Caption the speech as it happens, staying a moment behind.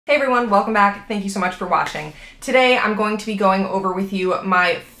Hey everyone, welcome back. Thank you so much for watching. Today I'm going to be going over with you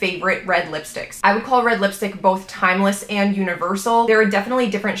my favorite red lipsticks. I would call red lipstick both timeless and universal. There are definitely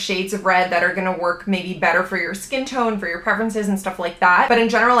different shades of red that are gonna work maybe better for your skin tone, for your preferences and stuff like that. But in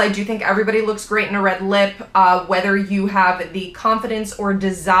general, I do think everybody looks great in a red lip. Whether you have the confidence or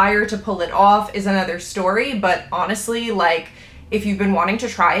desire to pull it off is another story, but honestly, like, if you've been wanting to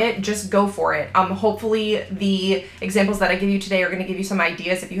try it, just go for it. Hopefully the examples that I give you today are gonna give you some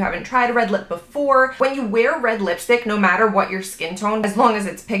ideas if you haven't tried a red lip before. When you wear red lipstick, no matter what your skin tone, as long as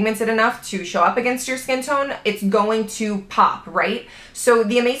it's pigmented enough to show up against your skin tone, it's going to pop, right? So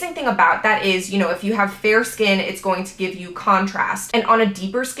the amazing thing about that is, you know, if you have fair skin, it's going to give you contrast. And on a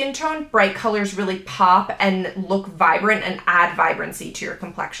deeper skin tone, bright colors really pop and look vibrant and add vibrancy to your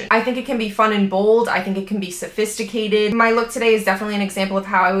complexion. I think it can be fun and bold. I think it can be sophisticated. My look today is definitely an example of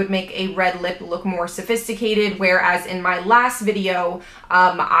how I would make a red lip look more sophisticated, whereas in my last video,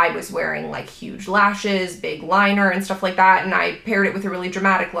 I was wearing like huge lashes, big liner and stuff like that, and I paired it with a really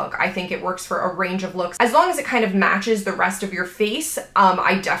dramatic look. I think it works for a range of looks. As long as it kind of matches the rest of your face,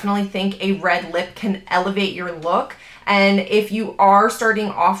 I definitely think a red lip can elevate your look. And if you are starting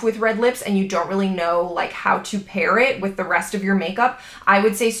off with red lips and you don't really know like how to pair it with the rest of your makeup, I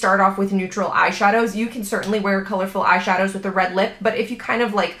would say start off with neutral eyeshadows. You can certainly wear colorful eyeshadows with a red lip, but if you kind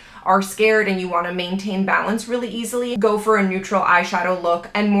of like are scared and you want to maintain balance really easily, go for a neutral eyeshadow look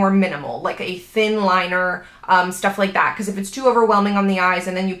and more minimal, like a thin liner, stuff like that. Because if it's too overwhelming on the eyes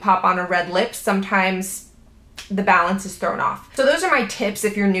and then you pop on a red lip, sometimes the balance is thrown off. So those are my tips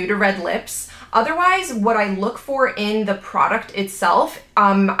if you're new to red lips. Otherwise, what I look for in the product itself,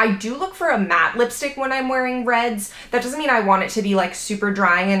 I do look for a matte lipstick when I'm wearing reds. That doesn't mean I want it to be like super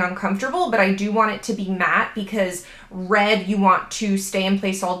drying and uncomfortable, but I do want it to be matte because red, you want to stay in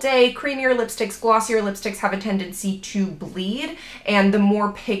place all day. Creamier lipsticks, glossier lipsticks have a tendency to bleed, and the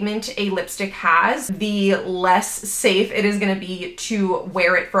more pigment a lipstick has, the less safe it is gonna be to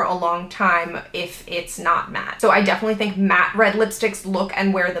wear it for a long time if it's not matte. So I definitely think matte red lipsticks look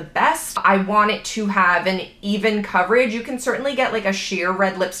and wear the best. I want it to have an even coverage. You can certainly get like a sheer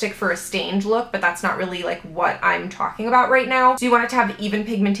red lipstick for a stained look, but that's not really like what I'm talking about right now. So you want it to have even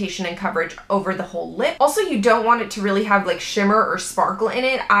pigmentation and coverage over the whole lip. Also, you don't want it to really have like shimmer or sparkle in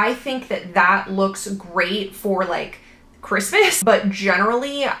it. I think that that looks great for like Christmas, but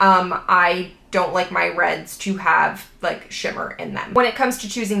generally I don't like my reds to have like shimmer in them. When it comes to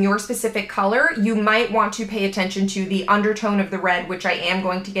choosing your specific color, you might want to pay attention to the undertone of the red, which I am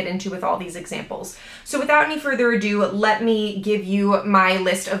going to get into with all these examples. So without any further ado, let me give you my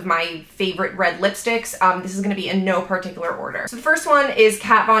list of my favorite red lipsticks. This is gonna be in no particular order. So the first one is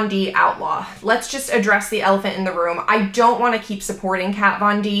Kat Von D Outlaw. Let's just address the elephant in the room. I don't wanna keep supporting Kat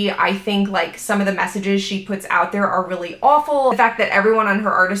Von D. I think like some of the messages she puts out there are really awful. The fact that everyone on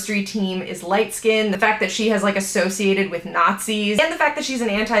her artistry team is light skinned, the fact that she has like associated with Nazis, and the fact that she's an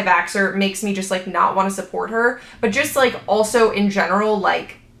anti-vaxxer makes me just like not want to support her. But just like also in general,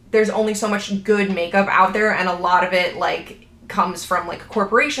 like there's only so much good makeup out there, and a lot of it like comes from like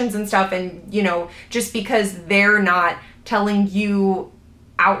corporations and stuff, and you know, just because they're not telling you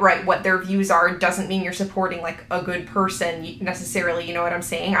outright what their views are doesn't mean you're supporting like a good person necessarily, you know what I'm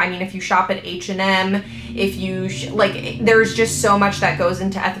saying? I mean, if you shop at H&M, if you like, there's just so much that goes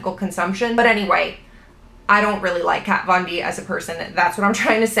into ethical consumption. But anyway, I don't really like Kat Von D as a person, that's what I'm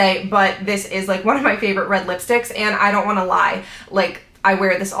trying to say, but this is like one of my favorite red lipsticks, and I don't want to lie, like I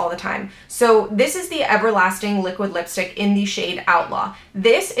wear this all the time. So this is the Everlasting Liquid Lipstick in the shade Outlaw.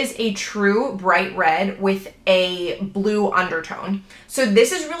 This is a true bright red with a blue undertone. So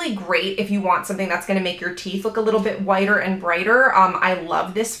this is really great if you want something that's gonna make your teeth look a little bit whiter and brighter. I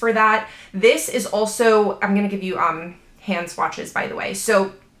love this for that. This is also, I'm gonna give you hand swatches by the way.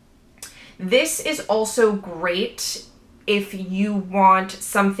 So this is also great if you want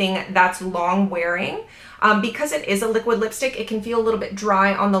something that's long wearing. Because it is a liquid lipstick, it can feel a little bit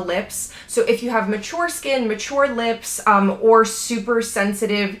dry on the lips. So if you have mature skin, mature lips, or super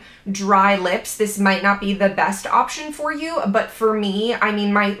sensitive dry lips, this might not be the best option for you. But for me, I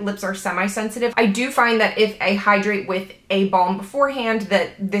mean, my lips are semi-sensitive. I do find that if I hydrate with a balm beforehand,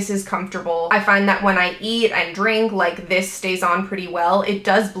 that this is comfortable. I find that when I eat and drink, like this stays on pretty well. It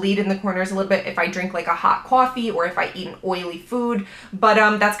does bleed in the corners a little bit if I drink like a hot coffee or if I eat an oily food, but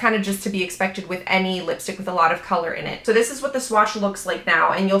that's kind of just to be expected with any lipstick with a lot of color in it. So this is what the swatch looks like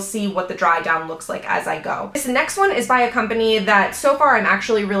now, and you'll see what the dry down looks like as I go. This next one is by a company that so far I'm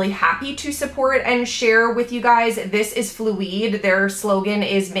actually really happy to support and share with you guys. This is Fluide. Their slogan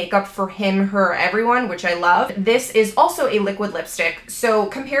is makeup for him, her, everyone, which I love. This is also a liquid lipstick. So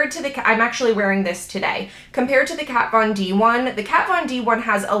compared to the, I'm actually wearing this today. Compared to the Kat Von D one, the Kat Von D one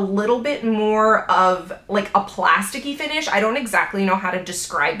has a little bit more of like a plasticky finish. I don't exactly know how to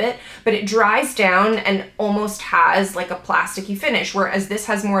describe it, but it dries down and almost has like a plasticky finish, whereas this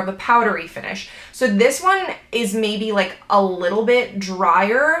has more of a powdery finish. So this one is maybe like a little bit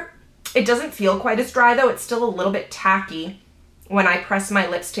drier. It doesn't feel quite as dry though. It's still a little bit tacky when I press my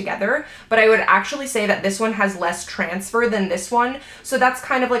lips together, but I would actually say that this one has less transfer than this one, so that's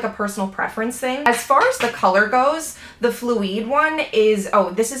kind of like a personal preference thing. As far as the color goes, the Fluid one is, oh,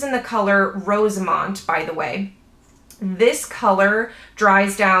 this is in the color Rosemont, by the way. This color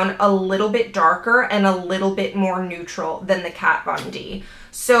dries down a little bit darker and a little bit more neutral than the Kat Von D.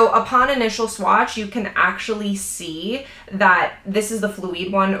 So upon initial swatch, you can actually see that this is the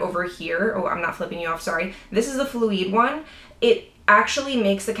Fluid one over here. Oh, I'm not flipping you off, sorry. This is the Fluid one. It actually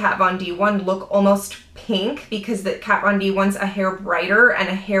makes the Kat Von D one look almost pink because the Kat Von D one's a hair brighter and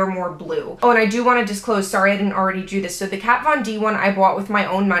a hair more blue. Oh, and I do want to disclose, sorry I didn't already do this. So the Kat Von D one I bought with my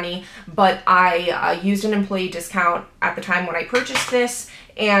own money, but I used an employee discount at the time when I purchased this,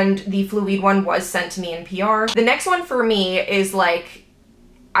 and the Fluid one was sent to me in PR. The next one for me is like,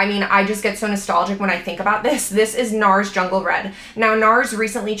 I mean, I just get so nostalgic when I think about this. This is NARS Jungle Red. Now, NARS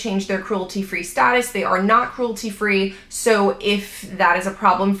recently changed their cruelty-free status. They are not cruelty-free, so if that is a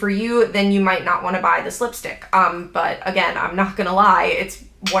problem for you, then you might not want to buy this lipstick. But again, I'm not gonna lie, it's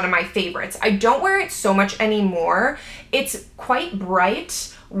one of my favorites. I don't wear it so much anymore. It's quite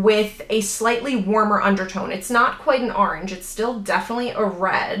bright with a slightly warmer undertone. It's not quite an orange. It's still definitely a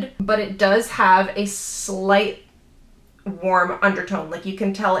red, but it does have a slight warm undertone. Like you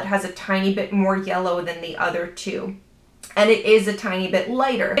can tell it has a tiny bit more yellow than the other two. And it is a tiny bit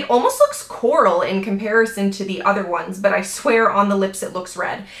lighter. It almost looks coral in comparison to the other ones, but I swear on the lips it looks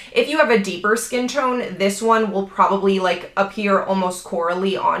red. If you have a deeper skin tone, this one will probably like appear almost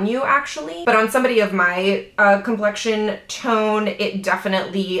corally on you actually. But on somebody of my complexion tone, it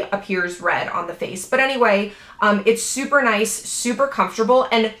definitely appears red on the face. But anyway, it's super nice, super comfortable,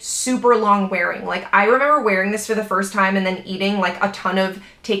 and super long wearing. Like I remember wearing this for the first time and then eating like a ton of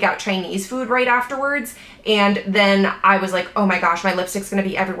takeout Chinese food right afterwards. And then I was like, oh my gosh, my lipstick's gonna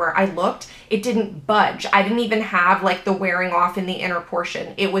be everywhere. I looked, it didn't budge. I didn't even have like the wearing off in the inner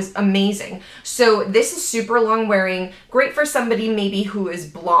portion. It was amazing. So this is super long wearing, great for somebody maybe who is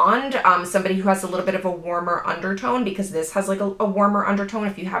blonde, somebody who has a little bit of a warmer undertone, because this has like a warmer undertone.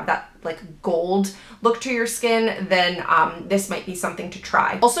 If you have that like gold look to your skin, then this might be something to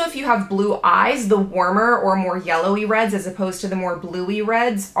try. Also, if you have blue eyes, the warmer or more yellowy reds as opposed to the more bluey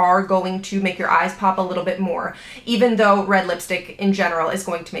reds are going to make your eyes pop a little bit more, even though red lipstick in general is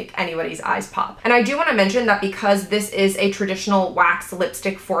going to make anybody's eyes pop. And I do want to mention that because this is a traditional wax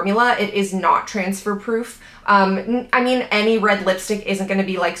lipstick formula, it is not transfer proof. I mean, any red lipstick isn't going to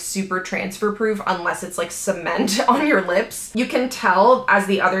be like super transfer proof unless it's like cement on your lips. You can tell as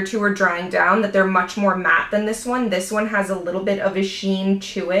the other two are drying down that they're much more matte than this one. This one has a little bit of a sheen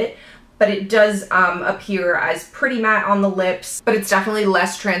to it, but it does appear as pretty matte on the lips, but it's definitely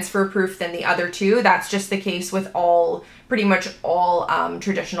less transfer proof than the other two. That's just the case with pretty much all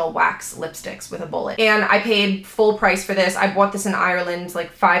traditional wax lipsticks with a bullet. And I paid full price for this. I bought this in Ireland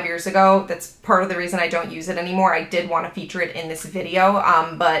like 5 years ago. That's part of the reason I don't use it anymore. I did want to feature it in this video,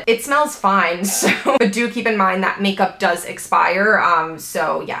 but it smells fine. So, but do keep in mind that makeup does expire.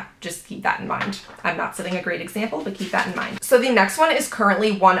 So yeah, just keep that in mind. I'm not setting a great example, but keep that in mind. So the next one is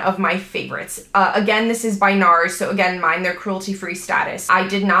currently one of my favorites. Again, this is by NARS. So again, mine, their cruelty-free status. I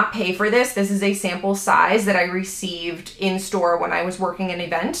did not pay for this. This is a sample size that I received in store when I was working an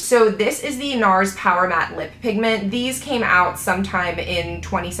event. So this is the NARS Power Matte Lip Pigment. These came out sometime in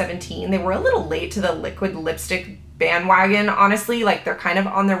 2017. They were a little late to the liquid lipstick bandwagon, honestly. Like they're kind of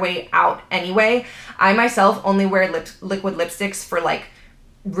on their way out anyway. I myself only wear liquid lipsticks for like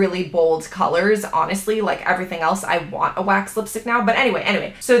really bold colors, honestly. Like everything else, I want a wax lipstick now. But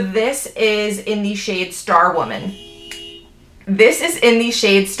anyway, so this is in the shade Star Woman. This is in the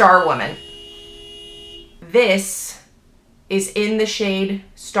shade Star Woman. This is in the shade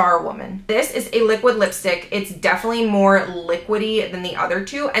Star Woman. This is a liquid lipstick. It's definitely more liquidy than the other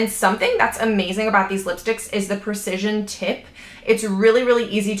two. And something that's amazing about these lipsticks is the precision tip. It's really, really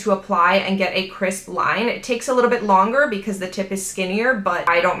easy to apply and get a crisp line. It takes a little bit longer because the tip is skinnier, but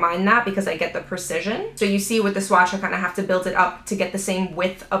I don't mind that because I get the precision. So you see with the swatch, I kind of have to build it up to get the same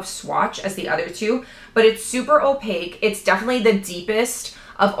width of swatch as the other two, but it's super opaque. It's definitely the deepest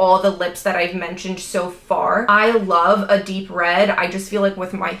of all the lips that I've mentioned so far. I love a deep red. I just feel like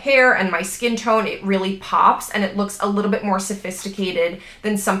with my hair and my skin tone, it really pops and it looks a little bit more sophisticated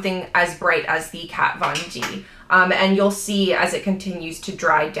than something as bright as the Kat Von D. And you'll see as it continues to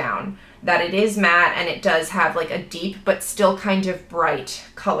dry down. that it is matte and it does have like a deep but still kind of bright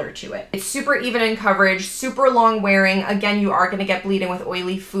color to it. It's super even in coverage, super long wearing. Again, you are going to get bleeding with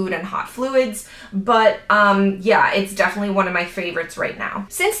oily food and hot fluids, but yeah, it's definitely one of my favorites right now.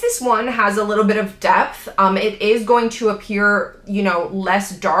 Since this one has a little bit of depth, it is going to appear, you know,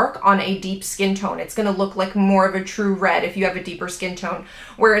 less dark on a deep skin tone. It's going to look like more of a true red if you have a deeper skin tone,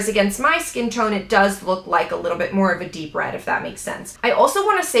 whereas against my skin tone, it does look like a little bit more of a deep red, if that makes sense. I also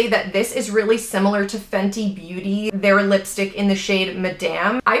want to say that this is really similar to Fenty Beauty, their lipstick in the shade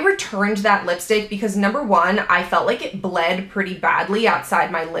Madame. I returned that lipstick because number one, I felt like it bled pretty badly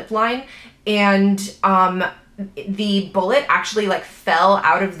outside my lip line, and the bullet actually like fell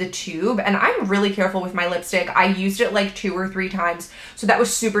out of the tube, and I'm really careful with my lipstick. I used it like 2 or 3 times, so that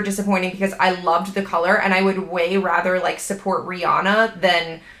was super disappointing because I loved the color and I would way rather like support Rihanna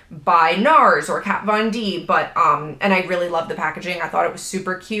than buy NARS or Kat Von D, but and I really loved the packaging. I thought it was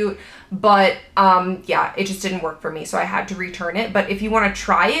super cute, but yeah, it just didn't work for me, so I had to return it. But if you want to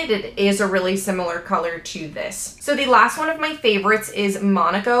try it, it is a really similar color to this. So the last one of my favorites is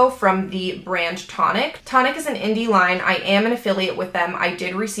Monaco from the brand Tonic. Tonic is an indie line. I am an affiliate with them. I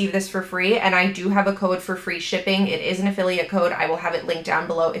did receive this for free, and I do have a code for free shipping. It is an affiliate code. I will have it linked down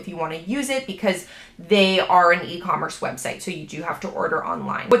below if you want to use it, because they are an e-commerce website, so you do have to order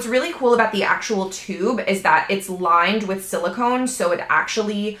online. What's really cool about the actual tube is that it's lined with silicone, so it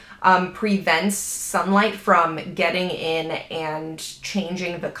actually prevents sunlight from getting in and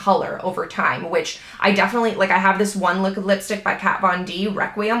changing the color over time, which I definitely, like I have this one liquid lipstick by Kat Von D,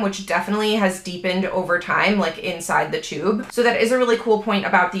 Requiem, which definitely has deepened over time, like inside the tube. So that is a really cool point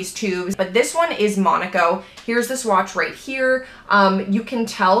about these tubes. But this one is Monaco. Here's the swatch right here. You can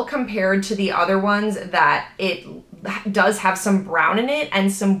tell compared to the other ones that it does have some brown in it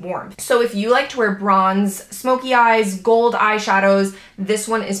and some warmth. So if you like to wear bronze, smoky eyes, gold eyeshadows, this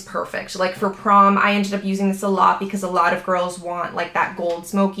one is perfect. Like for prom, I ended up using this a lot because a lot of girls want like that gold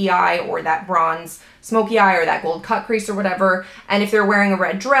smoky eye or that bronze smoky eye or that gold cut crease or whatever. And if they're wearing a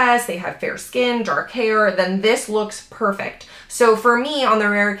red dress, they have fair skin, dark hair, then this looks perfect. So for me, on the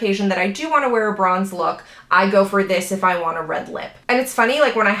rare occasion that I do want to wear a bronze look, I go for this if I want a red lip. And it's funny,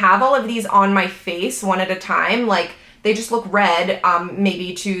 like when I have all of these on my face one at a time, like they just look red,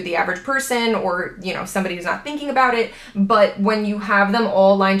 maybe to the average person or, you know, somebody who's not thinking about it. But when you have them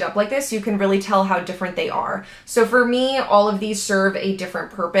all lined up like this, you can really tell how different they are. So for me, all of these serve a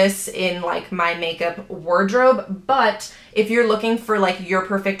different purpose in like my makeup wardrobe. But if you're looking for like your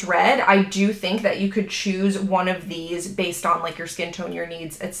perfect red, I do think that you could choose one of these based on like your skin tone, your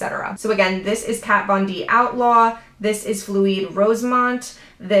needs, etc. So again, this is Kat Von D Outlaw. This is Fluide Rosemont.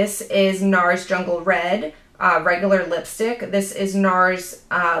 This is NARS Jungle Red. Regular lipstick. This is NARS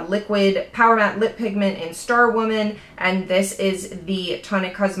Liquid Power Matte Lip Pigment in Star Woman, and this is the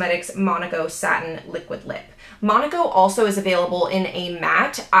Tonic Cosmetics Monaco Satin Liquid Lip. Monaco also is available in a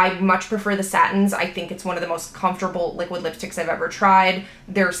matte. I much prefer the satins. I think it's one of the most comfortable liquid lipsticks I've ever tried.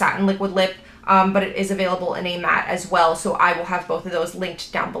 Their satin liquid lip, but it is available in a matte as well, so I will have both of those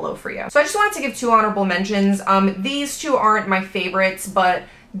linked down below for you. So I just wanted to give 2 honorable mentions. These 2 aren't my favorites, but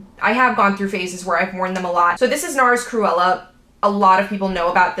I have gone through phases where I've worn them a lot. So this is NARS Cruella. A lot of people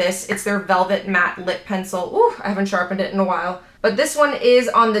know about this. It's their Velvet Matte Lip Pencil. Ooh, I haven't sharpened it in a while. But this one is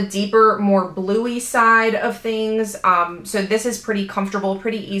on the deeper, more bluey side of things. So this is pretty comfortable,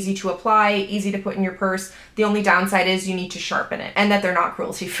 pretty easy to apply, easy to put in your purse. The only downside is you need to sharpen it and that they're not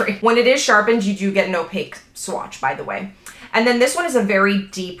cruelty free. When it is sharpened, you do get an opaque swatch, by the way. And then this one is a very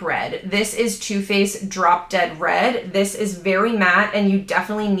deep red. This is Too Faced Drop Dead Red. This is very matte, and you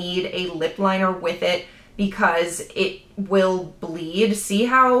definitely need a lip liner with it because it will bleed. See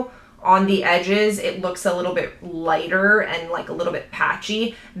how on the edges it looks a little bit lighter and like a little bit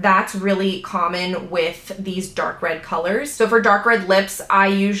patchy? That's really common with these dark red colors. So for dark red lips, I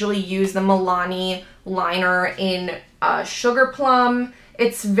usually use the Milani liner in Sugar Plum.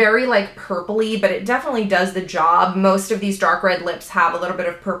 It's very like purpley, but it definitely does the job. Most of these dark red lips have a little bit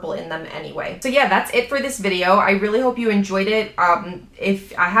of purple in them anyway. So yeah, that's it for this video. I really hope you enjoyed it.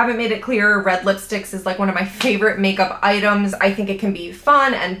 If I haven't made it clear, red lipsticks is like one of my favorite makeup items. I think it can be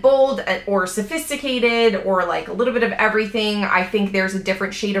fun and bold or sophisticated or like a little bit of everything. I think there's a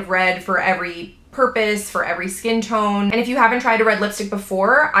different shade of red for every purpose, for every skin tone. And if you haven't tried a red lipstick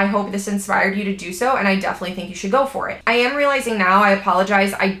before, I hope this inspired you to do so, and I definitely think you should go for it. I am realizing now, I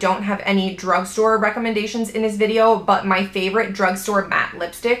apologize, I don't have any drugstore recommendations in this video, but my favorite drugstore matte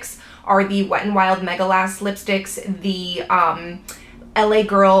lipsticks are the Wet n Wild Mega Last lipsticks, the LA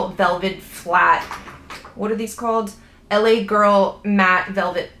Girl Velvet Flat, what are these called? LA Girl Matte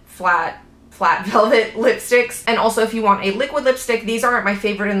Velvet Flat flat velvet lipsticks. And also if you want a liquid lipstick, these aren't my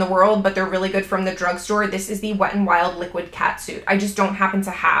favorite in the world, but they're really good from the drugstore. This is the Wet n Wild Liquid Catsuit. I just don't happen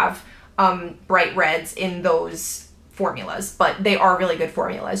to have bright reds in those formulas, but they are really good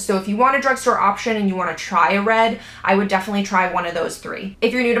formulas. So if you want a drugstore option and you want to try a red, I would definitely try one of those three.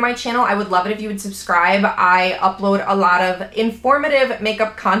 If you're new to my channel, I would love it if you would subscribe. I upload a lot of informative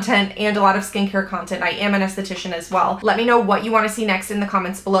makeup content and a lot of skincare content. I am an esthetician as well. Let me know what you want to see next in the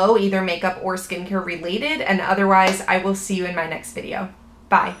comments below, either makeup or skincare related, and otherwise I will see you in my next video.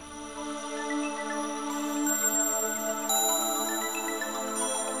 Bye.